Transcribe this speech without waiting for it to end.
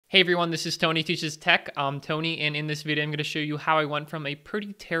Hey everyone, this is Tony Teaches Tech. I'm Tony, and in this video I'm going to show you how I went from a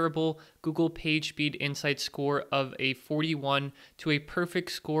pretty terrible Google Page Speed Insight score of a 41 to a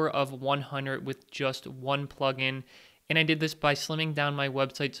perfect score of 100 with just one plugin. And I did this by slimming down my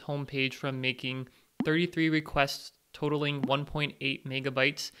website's homepage from making 33 requests totaling 1.8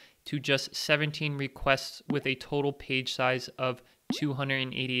 megabytes to just 17 requests with a total page size of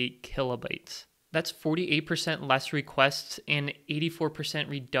 288 kilobytes. That's 48% less requests and 84%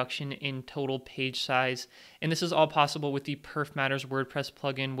 reduction in total page size. And this is all possible with the Perfmatters WordPress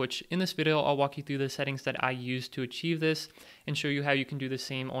plugin, which in this video, I'll walk you through the settings that I use to achieve this and show you how you can do the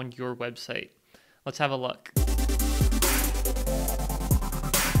same on your website. Let's have a look.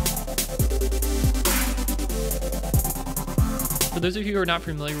 For those of you who are not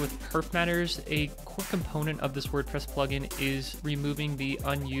familiar with Perfmatters, a core component of this WordPress plugin is removing the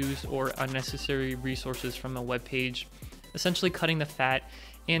unused or unnecessary resources from a web page, essentially cutting the fat.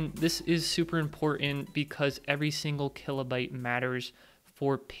 And this is super important because every single kilobyte matters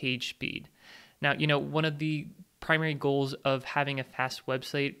for page speed. Now, one of the primary goals of having a fast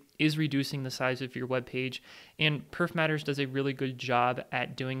website is reducing the size of your web page, and Perfmatters does a really good job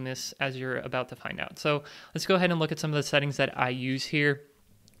at doing this, as you're about to find out. So let's go ahead and look at some of the settings that I use here.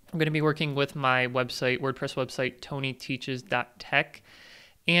 I'm going to be working with my website, WordPress website, tonyteaches.tech,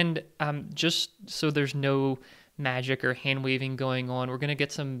 and just so there's no magic or hand waving going on, we're going to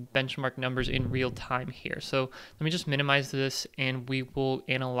get some benchmark numbers in real time here. So let me just minimize this, and we will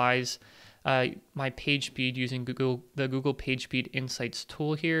analyze my page speed using the Google Page Speed Insights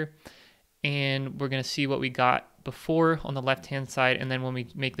tool here. And we're going to see what we got before on the left-hand side. And then when we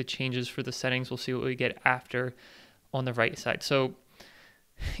make the changes for the settings, we'll see what we get after on the right side. So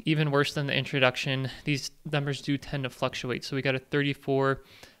even worse than the introduction, these numbers do tend to fluctuate. So we got a 34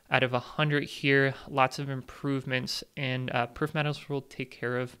 out of 100 here, lots of improvements, and Perfmatters will take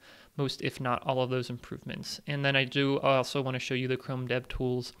care of most, if not all of those improvements. And then I also want to show you the Chrome Dev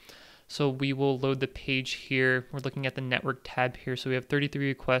Tools. So we will load the page here. We're looking at the network tab here. So we have 33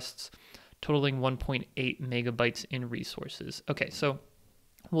 requests totaling 1.8 megabytes in resources. Okay, so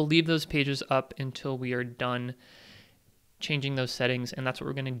we'll leave those pages up until we are done changing those settings, and that's what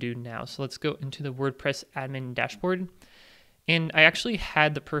we're going to do now. So let's go into the WordPress admin dashboard. And I actually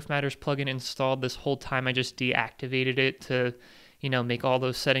had the Perfmatters plugin installed this whole time. I just deactivated it to, make all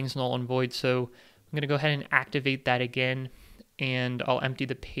those settings null and void. So I'm going to go ahead and activate that again. And I'll empty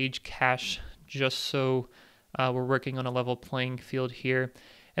the page cache just so we're working on a level playing field here.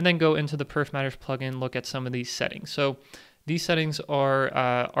 And then go into the Perfmatters plugin, look at some of these settings. So these settings are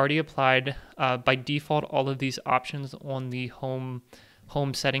already applied. By default, all of these options on the home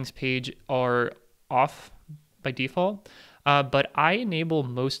settings page are off by default. But I enable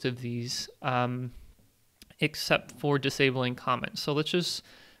most of these except for disabling comments. So let's just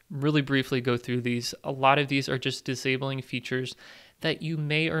really briefly go through these. A lot of these are just disabling features that you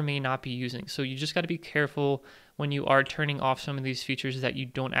may or may not be using. So you just got to be careful when you are turning off some of these features that you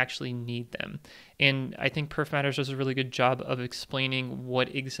don't actually need them. And I think Perfmatters does a really good job of explaining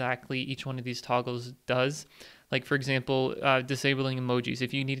what exactly each one of these toggles does. Like, for example, disabling emojis.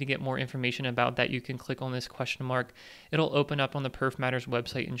 If you need to get more information about that, you can click on this question mark. It'll open up on the Perfmatters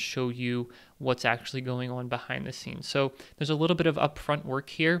website and show you what's actually going on behind the scenes. So there's a little bit of upfront work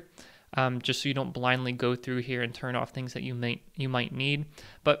here, just so you don't blindly go through here and turn off things that you might need.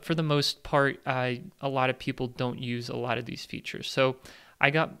 But for the most part, a lot of people don't use a lot of these features. So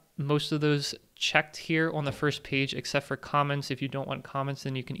I got most of those checked here on the first page, except for comments. If you don't want comments,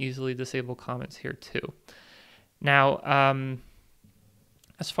 then you can easily disable comments here too. Now,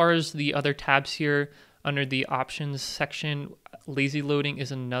 as far as the other tabs here, under the options section, lazy loading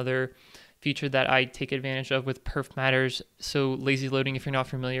is another feature that I take advantage of with Perfmatters. So lazy loading, if you're not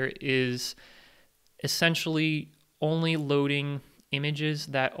familiar, is essentially only loading images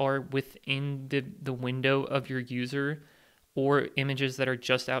that are within the window of your user, or images that are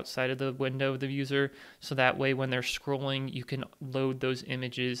just outside of the window of the user. So that way, when they're scrolling, you can load those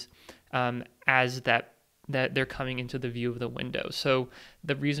images as that they're coming into the view of the window. So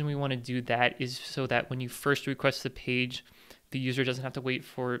the reason we want to do that is so that when you first request the page, the user doesn't have to wait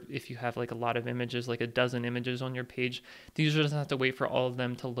for, if you have like a lot of images, like a dozen images on your page, the user doesn't have to wait for all of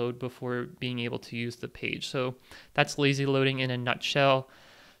them to load before being able to use the page. So that's lazy loading in a nutshell.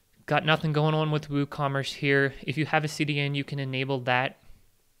 Got nothing going on with WooCommerce here. If you have a CDN, you can enable that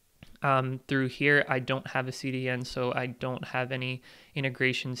through here. I don't have a CDN, so I don't have any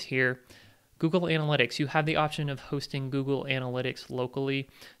integrations here. Google Analytics, you have the option of hosting Google Analytics locally.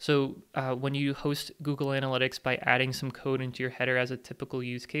 So when you host Google Analytics by adding some code into your header as a typical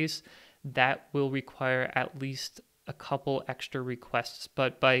use case, that will require at least a couple extra requests,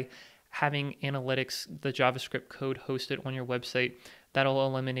 but by having analytics, the JavaScript code hosted on your website, that'll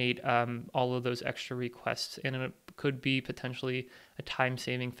eliminate all of those extra requests, and it could be potentially a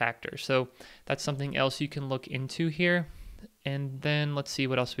time-saving factor. So that's something else you can look into here. And then let's see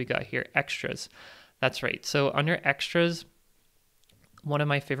what else we got here. Extras. That's right. So under extras, one of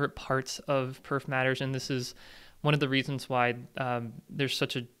my favorite parts of Perfmatters, and this is one of the reasons why there's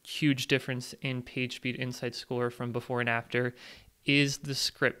such a huge difference in page speed insight score from before and after, is the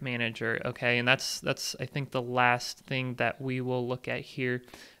script manager. Okay, and that's I think the last thing that we will look at here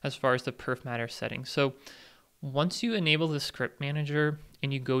as far as the Perfmatters settings. So once you enable the script manager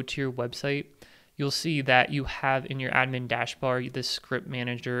and you go to your website, you'll see that you have in your admin dashbar this script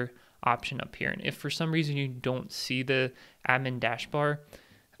manager option up here. And if for some reason you don't see the admin dashbar,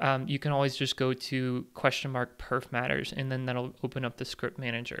 you can always just go to !Perfmatters, and then that'll open up the script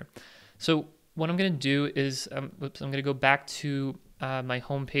manager. So what I'm going to do is, I'm going to go back to my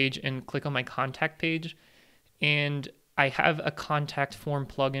home page and click on my contact page. And I have a contact form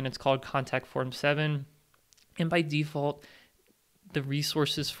plugin. It's called Contact Form 7. And by default, the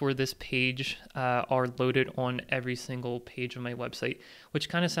resources for this page are loaded on every single page of my website, which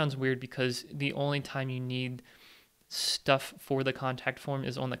kind of sounds weird because the only time you need stuff for the contact form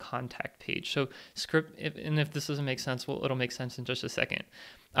is on the contact page. So if this doesn't make sense, well, it'll make sense in just a second.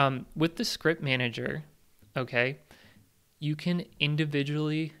 With the script manager, okay, you can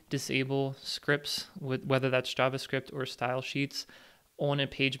individually disable scripts, whether that's JavaScript or style sheets, on a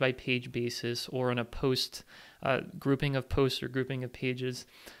page-by-page basis or on a post, grouping of posts or grouping of pages.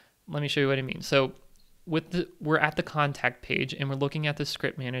 Let me show you what I mean. So we're at the contact page and we're looking at the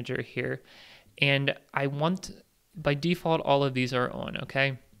script manager here, and I want, by default, all of these are on,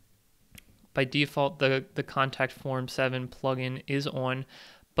 okay? By default, the Contact Form 7 plugin is on,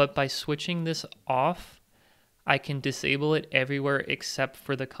 but by switching this off, I can disable it everywhere except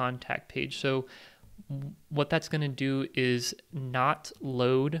for the contact page. So what that's going to do is not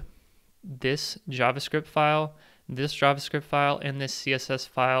load this JavaScript file, and this CSS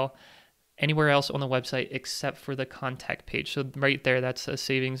file anywhere else on the website except for the contact page. So right there, that's a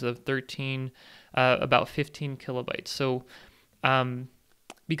savings of about 15 kilobytes. So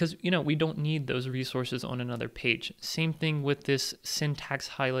because we don't need those resources on another page. Same thing with this syntax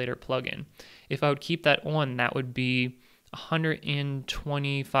highlighter plugin. If I would keep that on, that would be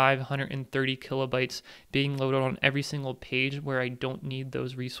 125, 130 kilobytes being loaded on every single page where I don't need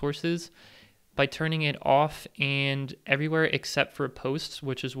those resources. By turning it off and everywhere except for posts,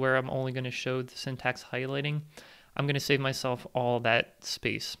 which is where I'm only going to show the syntax highlighting, I'm going to save myself all that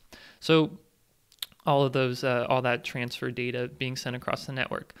space. So all of those, all that transfer data being sent across the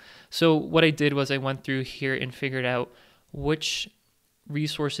network. So what I did was I went through here and figured out which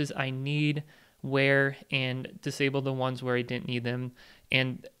resources I need where and disable the ones where I didn't need them.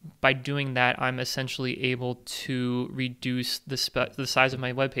 And by doing that, I'm essentially able to reduce the size of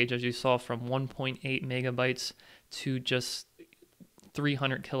my web page, as you saw, from 1.8 megabytes to just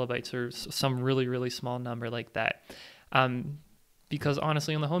 300 kilobytes or some really, really small number like that. Because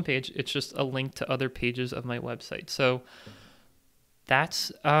honestly, on the homepage, it's just a link to other pages of my website. So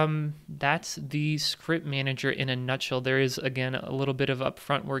that's the script manager in a nutshell. There is, again, a little bit of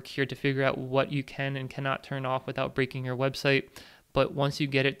upfront work here to figure out what you can and cannot turn off without breaking your website. But once you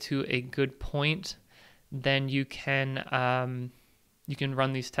get it to a good point, then you can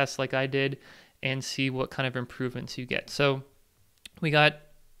run these tests like I did and see what kind of improvements you get. So we got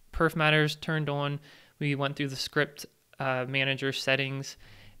Perfmatters turned on. We went through the script manager settings,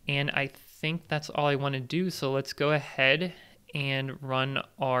 and I think that's all I want to do. So let's go ahead and run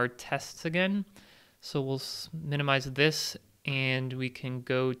our tests again. So we'll minimize this and we can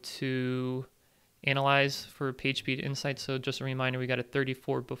go to analyze for page speed insights. So just a reminder, we got a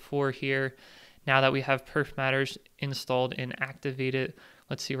 34 before here. Now that we have Perfmatters installed and activated,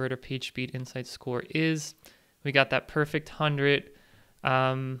 let's see where our page speed insight score is. We got that perfect 100.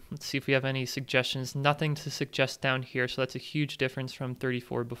 Let's see if we have any suggestions. Nothing to suggest down here. So that's a huge difference from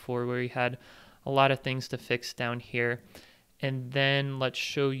 34 before, where we had a lot of things to fix down here. And then let's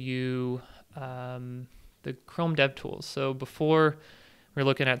show you the Chrome DevTools. So before, we're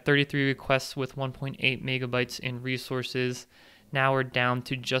looking at 33 requests with 1.8 megabytes in resources. Now we're down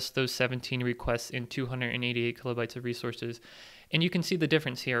to just those 17 requests in 288 kilobytes of resources. And you can see the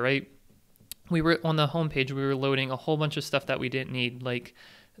difference here, right? We were on the homepage, we were loading a whole bunch of stuff that we didn't need, like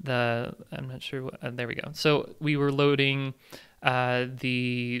I'm not sure what, there we go. So we were loading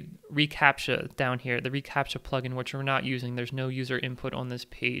the reCAPTCHA down here, the reCAPTCHA plugin, which we're not using. There's no user input on this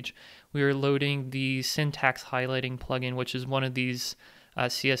page. We were loading the syntax highlighting plugin, which is one of these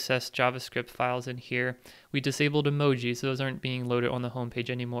CSS, JavaScript files in here. We disabled emojis, so those aren't being loaded on the homepage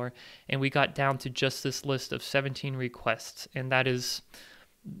anymore. And we got down to just this list of 17 requests, and that is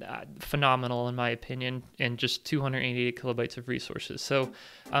phenomenal in my opinion, and just 288 kilobytes of resources. So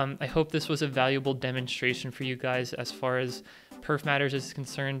I hope this was a valuable demonstration for you guys as far as Perfmatters is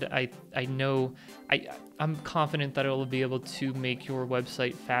concerned. I'm confident that it will be able to make your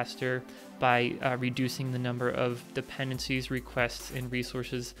website faster by reducing the number of dependencies, requests, and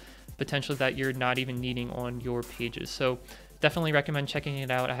resources potentially that you're not even needing on your pages. So definitely recommend checking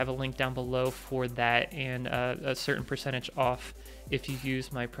it out. I have a link down below for that, and a certain percentage off if you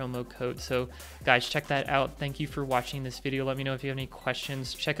use my promo code. So guys, check that out. Thank you for watching this video. Let me know if you have any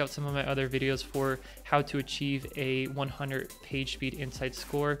questions. Check out some of my other videos for how to achieve a 100 page speed insight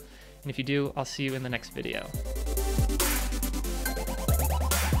score. And if you do, I'll see you in the next video.